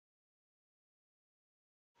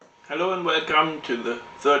Hello and welcome to the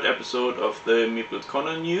third episode of the Meeples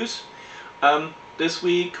Corner News. This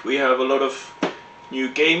week we have a lot of new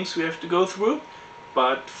games we have to go through,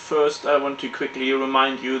 but first I want to quickly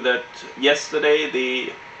remind you that yesterday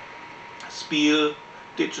the Spiel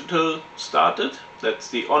Digital started. That's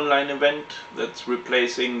the online event that's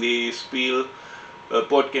replacing the Spiel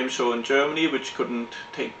board game show in Germany, which couldn't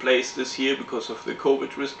take place this year because of the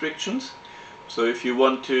COVID restrictions. So if you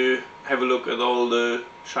want to have a look at all the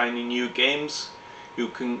shiny new games, you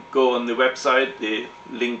can go on the website, the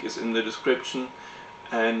link is in the description,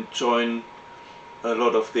 and join a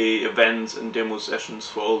lot of the events and demo sessions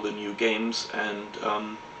for all the new games, and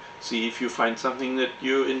see if you find something that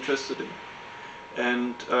you're interested in.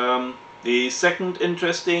 And the second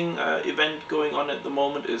interesting event going on at the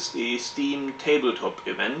moment is the Steam Tabletop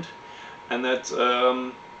event, and that's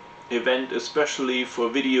event especially for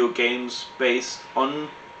video games based on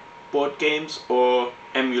board games or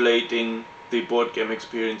emulating the board game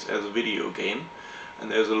experience as a video game. And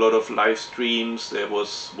there's a lot of live streams. There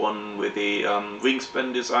was one with a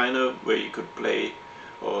Wingspan designer where you could play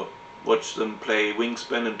or watch them play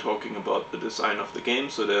Wingspan and talking about the design of the game.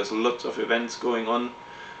 So there's lots of events going on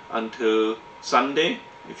until Sunday.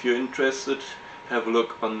 If you're interested, have a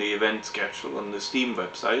look on the event schedule on the Steam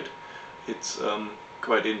website. It's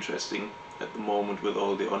quite interesting at the moment with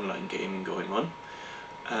all the online gaming going on.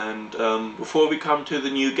 And before we come to the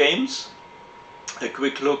new games, a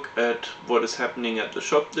quick look at what is happening at the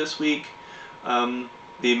shop this week.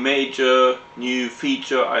 The major new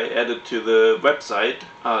feature I added to the website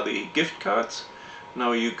are the gift cards.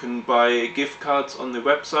 Now you can buy gift cards on the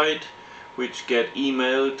website which get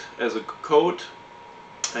emailed as a code,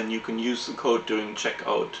 and you can use the code during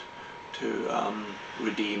checkout to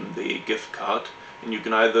redeem the gift card. And you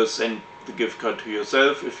can either send the gift card to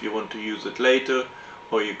yourself if you want to use it later,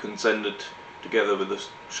 or you can send it together with a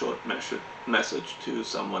short message to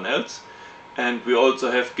someone else. And we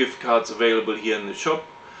also have gift cards available here in the shop,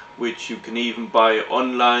 which you can even buy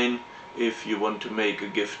online if you want to make a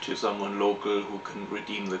gift to someone local who can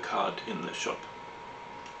redeem the card in the shop.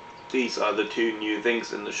 These are the two new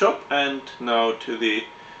things in the shop, and now to the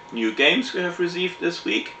new games we have received this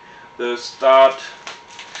week. The start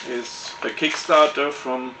is a Kickstarter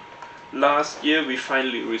from last year we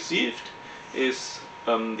finally received, is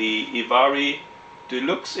the Ivari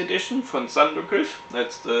Deluxe Edition from Thundergriff.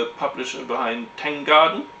 That's the publisher behind Tang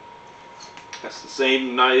Garden. Has the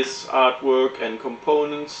same nice artwork and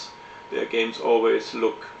components. Their games always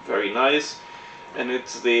look very nice, and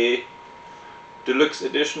it's the Deluxe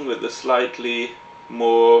Edition with a slightly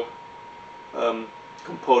more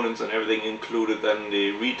components and everything included than the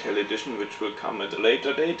retail edition, which will come at a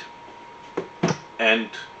later date. And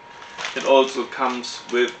it also comes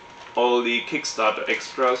with all the Kickstarter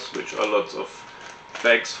extras, which are lots of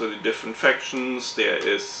bags for the different factions. There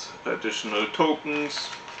is additional tokens,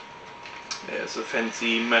 there's a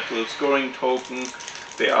fancy metal scoring token,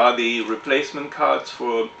 there are the replacement cards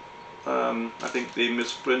for I think the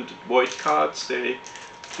misprinted void cards. They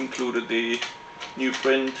included the new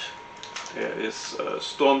print. There is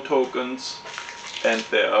storm tokens, and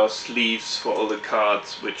there are sleeves for all the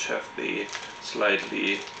cards which have the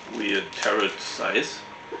slightly weird tarot size.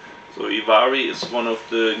 So Ivari is one of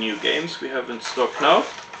the new games we have in stock now.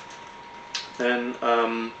 Then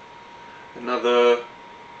another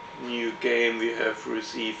new game we have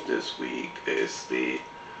received this week is the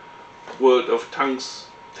World of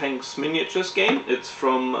Tanks miniatures game. It's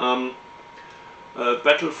from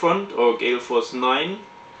Battlefront or Gale Force 9.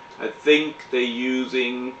 I think they're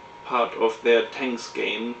using part of their tanks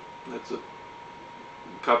game. That's a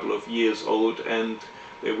couple of years old, and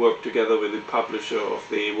they work together with the publisher of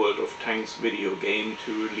the World of Tanks video game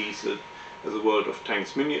to release it as a World of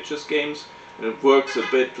Tanks miniatures games. And it works a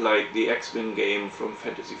bit like the X-Wing game from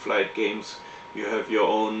Fantasy Flight Games. You have your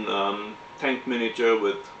own tank miniature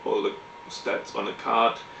with all the stats on a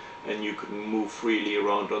card, and you can move freely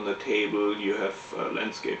around on the table. You have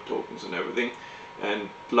landscape tokens and everything. And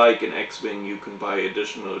like in X-Wing, you can buy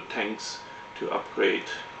additional tanks to upgrade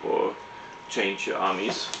or change your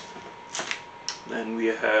armies. Then we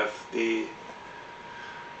have the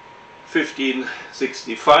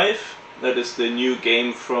 1565. That is the new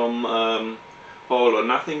game from All or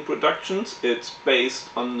Nothing Productions. It's based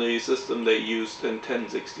on the system they used in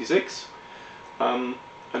 1066.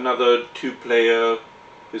 Another two-player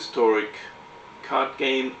historic card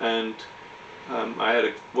game, and I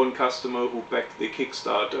had one customer who backed the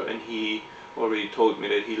Kickstarter, and he already told me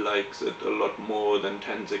that he likes it a lot more than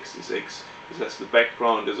 1066. He says the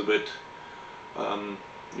background is a bit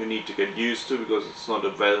you need to get used to, because it's not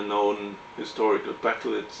a well-known historical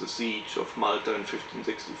battle. It's the siege of Malta in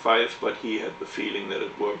 1565, but he had the feeling that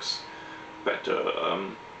it works better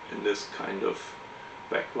in this kind of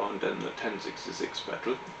background than the 1066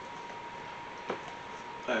 battle.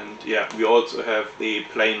 And yeah, we also have the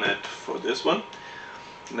playmat for this one.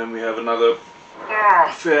 And then we have another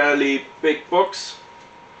fairly big box.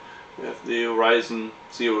 We have the Horizon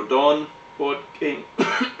Zero Dawn board game.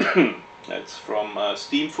 That's from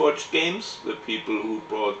Steamforged Games, the people who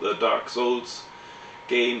brought the Dark Souls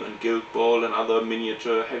game and Guild Ball and other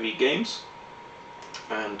miniature heavy games.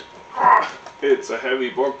 And it's a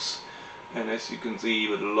heavy box, and as you can see,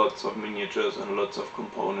 with lots of miniatures and lots of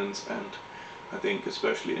components, and I think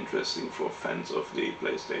especially interesting for fans of the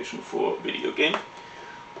PlayStation 4 video game.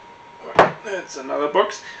 That's another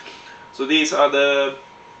box. So these are the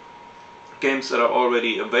games that are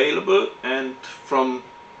already available, and from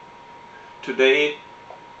today,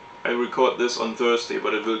 I record this on Thursday,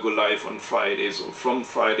 but it will go live on Friday. So from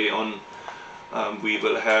Friday on, we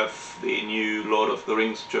will have the new Lord of the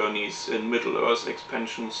Rings Journeys in Middle-earth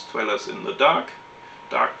expansions, Dwellers in the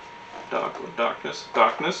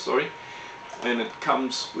Darkness, sorry. And it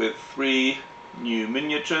comes with 3 new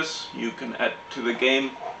miniatures you can add to the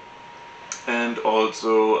game, and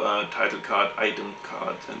also title card, item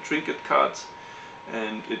cards and trinket cards.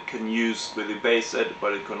 And it can use with the base set,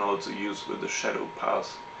 but it can also use with the Shadow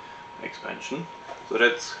Pass expansion. So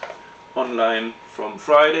that's online from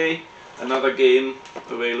Friday. Another game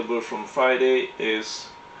available from Friday is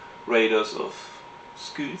Raiders of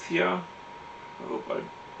Scythia. I hope I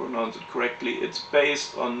pronounce it correctly. It's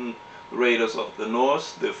based on Raiders of the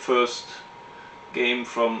North, the first game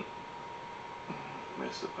from,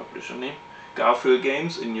 where's the publisher name? Garfield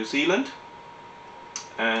Games in New Zealand.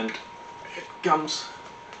 And it comes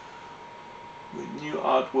with new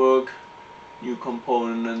artwork, new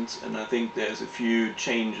components, and I think there's a few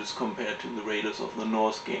changes compared to the Raiders of the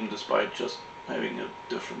North game, despite just having a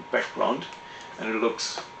different background. And it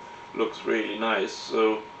looks really nice,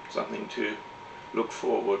 so something to look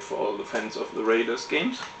forward for all the fans of the Raiders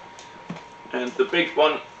games. And the big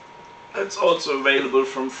one that's also available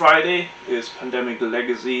from Friday is Pandemic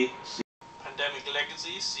Legacy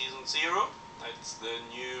Season 0. That's the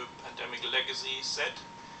new Pandemic Legacy set,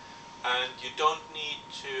 and you don't need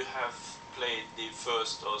to have played the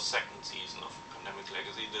first or second season of Pandemic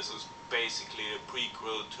Legacy. This is basically a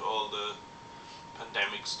prequel to all the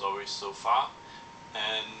Pandemic stories so far,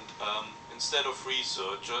 and instead of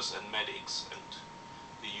researchers and medics and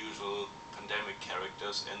the usual Pandemic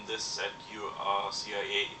characters, in this set you are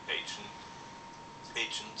CIA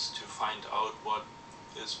agents to find out what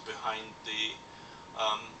is behind the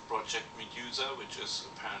Project Medusa, which is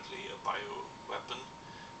apparently a bioweapon,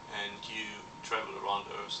 and you travel around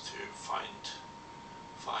Earth to find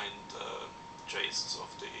traces of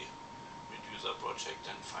the Medusa project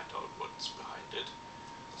and find out what's behind it.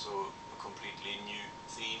 So a completely new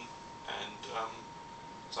theme, and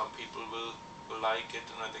some people will like it,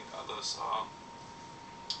 and I think others are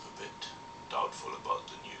a bit doubtful about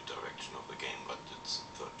the new direction of the game, but it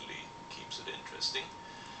certainly keeps it interesting.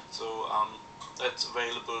 So that's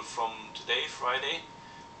available from today, Friday,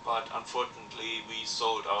 but unfortunately we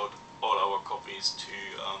sold out all our copies to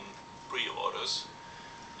pre-orders.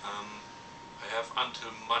 I have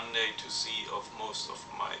until Monday to see if most of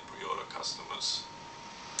my pre-order customers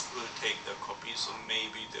will take their copies, so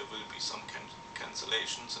maybe there will be some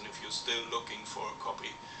cancellations, and if you're still looking for a copy,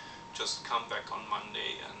 just come back on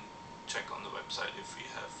Monday and check on the website if we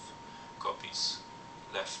have copies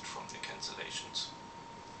left from the cancellations.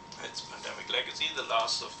 It's Pandemic Legacy, the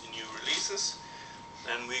last of the new releases.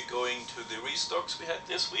 And we're going to the restocks we had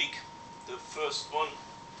this week. The first one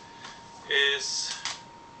is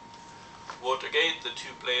Watergate, the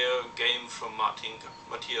 2-player game from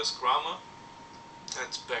Matthias Kramer.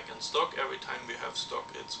 That's back in stock. Every time we have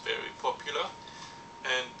stock, it's very popular.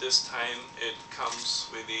 And this time it comes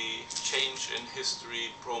with a Change in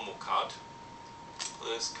History promo card.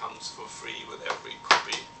 This comes for free with every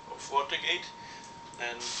copy of Watergate.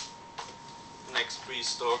 And next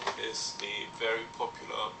restock is the very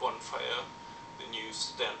popular Bonfire, the new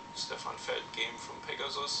Stefan Feld game from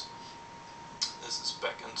Pegasus. This is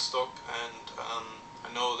back in stock, and I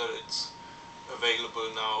know that it's available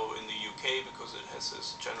now in the UK because it has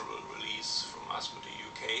this general release from Asmodee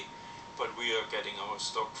UK, but we are getting our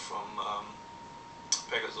stock from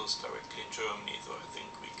Pegasus directly in Germany, so I think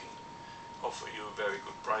we can offer you a very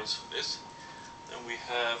good price for this. Then we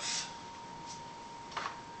have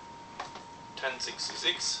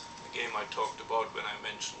 1066, the game I talked about when I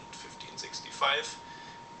mentioned 1565.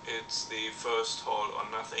 It's the first All or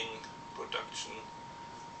Nothing production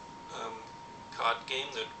card game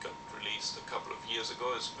that got released a couple of years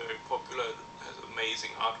ago. It's very popular, it has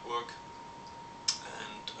amazing artwork,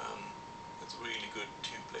 and it's a really good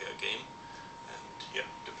two-player game. And yeah,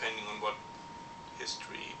 depending on what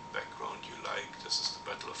history background you like, this is the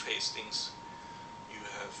Battle of Hastings. You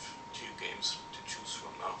have 2 games to choose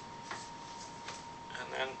from now. And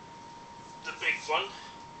then the big one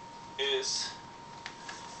is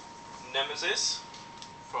Nemesis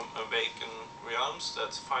from Awaken Realms.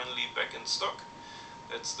 That's finally back in stock.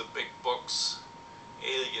 That's the big box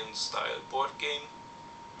alien style board game.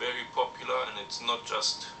 Very popular, and it's not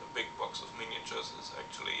just a big box of miniatures, it's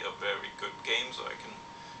actually a very good game, so I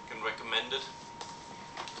can recommend it.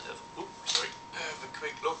 Have a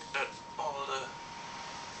quick look at all the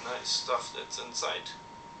nice stuff that's inside.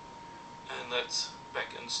 And that's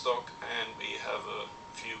back in stock, and we have a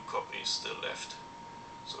few copies still left.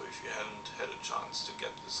 So if you haven't had a chance to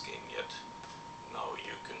get this game yet, now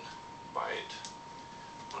you can buy it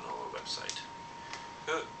on our website.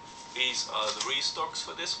 These are the restocks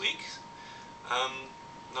for this week.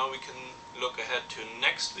 Now we can look ahead to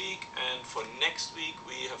next week, and for next week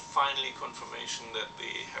we have finally confirmation that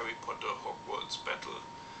the Harry Potter Hogwarts Battle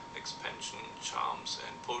expansion Charms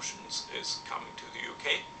and Potions is coming to the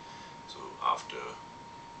UK. So after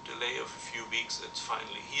a delay of a few weeks, it's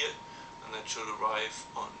finally here, and that should arrive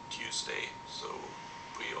on Tuesday. So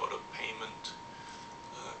pre-order payment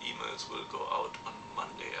emails will go out on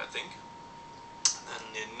Monday, I think.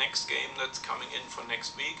 And the next game that's coming in for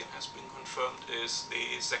next week and has been confirmed is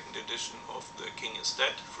the 2nd edition of The King is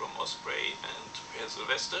Dead from Osprey and Per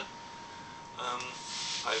Sylvester.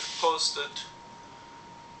 I've posted,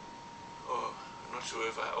 or I'm not sure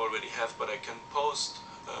if I already have, but I can post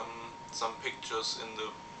some pictures in the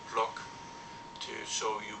blog to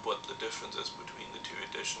show you what the difference is between the 2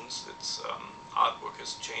 editions. Its artwork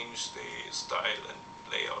has changed, the style and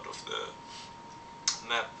layout of the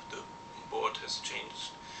map, the board has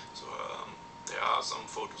changed, so there are some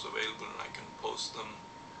photos available, and I can post them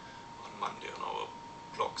on Monday on our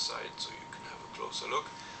blog site so you can have a closer look.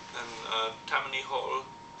 And Tammany Hall,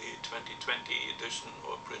 the 2020 edition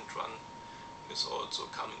or print run, is also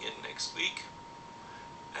coming in next week.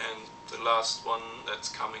 And the last one that's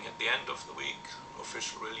coming at the end of the week,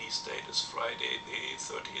 official release date is Friday the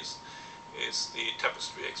 30th, is the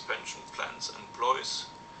Tapestry expansion Plans and Ploys.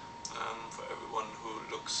 For everyone who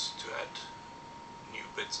looks to add new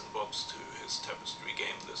bits and bobs to his Tapestry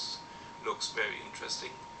game, this looks very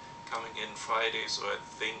interesting. Coming in Friday, so I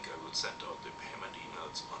think I will send out the payment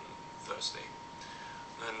emails on Thursday.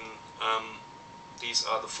 And these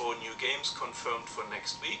are the 4 new games confirmed for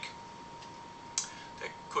next week.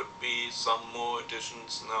 There could be some more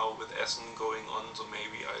additions now with Essen going on, so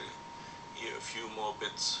maybe I'll hear a few more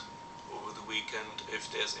bits over the weekend. If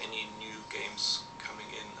there's any new games coming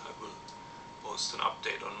in, I will post an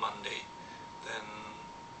update on Monday. Then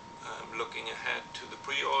looking ahead to the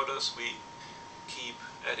pre-orders, we keep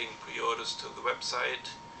adding pre-orders to the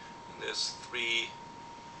website, and there's 3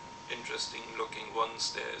 interesting looking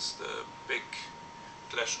ones. There's the big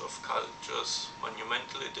Clash of Cultures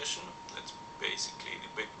Monumental Edition. That's basically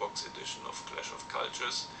the big box edition of Clash of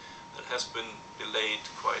Cultures. That has been delayed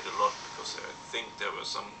quite a lot because I think there were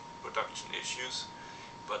some production issues,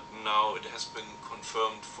 but now it has been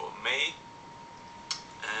confirmed for May.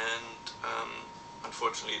 And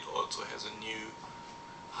unfortunately it also has a new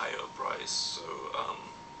higher price, so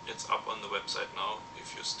it's up on the website now.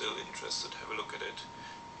 If you're still interested, have a look at it.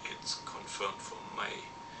 It's confirmed for May.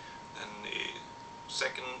 And the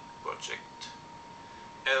second Project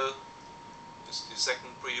L is the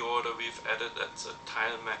second pre-order we've added. That's a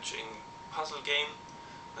tile matching puzzle game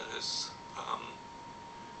that is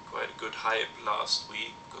quite a good hype last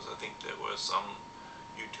week, because I think there were some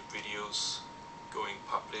YouTube videos going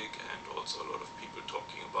public and also a lot of people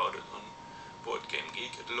talking about it on Board Game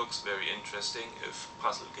Geek. It looks very interesting. If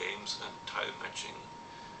puzzle games and tile matching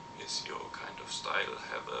is your kind of style,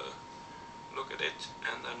 have a look at it.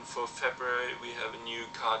 And then for February we have a new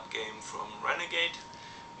card game from Renegade.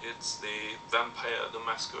 It's the Vampire the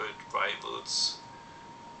Masquerade Rivals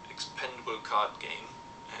expendable card game,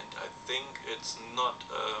 and I think it's not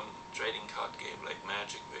a trading card game like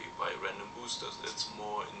Magic where you buy random boosters. It's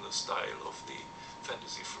more in the style of the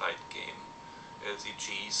Fantasy Flight game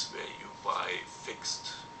LCGs where you buy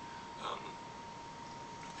fixed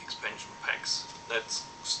expansion packs. That's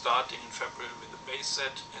starting in February with the base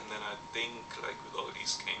set, and then I think, like with all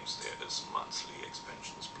these games, there is monthly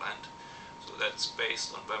expansions planned. So that's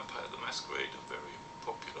based on Vampire the Masquerade, a very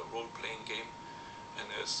popular role-playing game, and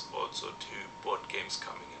there's also 2 board games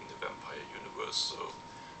coming in the Vampire universe, so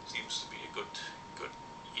seems to be a good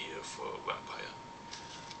year for Vampire.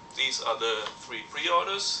 these are the 3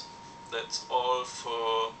 pre-orders. That's all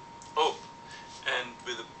for... Oh, and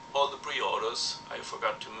with all the pre-orders, I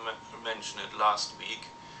forgot to mention it last week,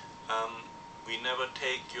 we never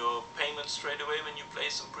take your payment straight away when you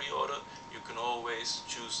place a pre-order. You can always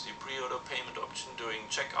choose the pre-order payment option during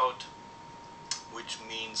checkout, which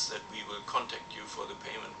means that we will contact you for the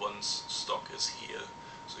payment once stock is here,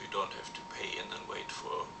 so you don't have to pay in and wait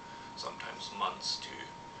for sometimes months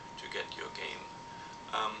to get your game.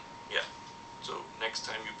 Yeah, so next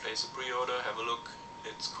time you place a pre-order, have a look.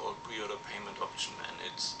 It's called pre-order payment option and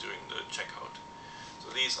it's during the checkout. So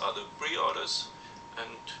these are the pre-orders,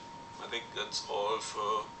 and I think that's all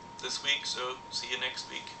for this week, so see you next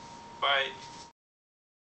week. Bye!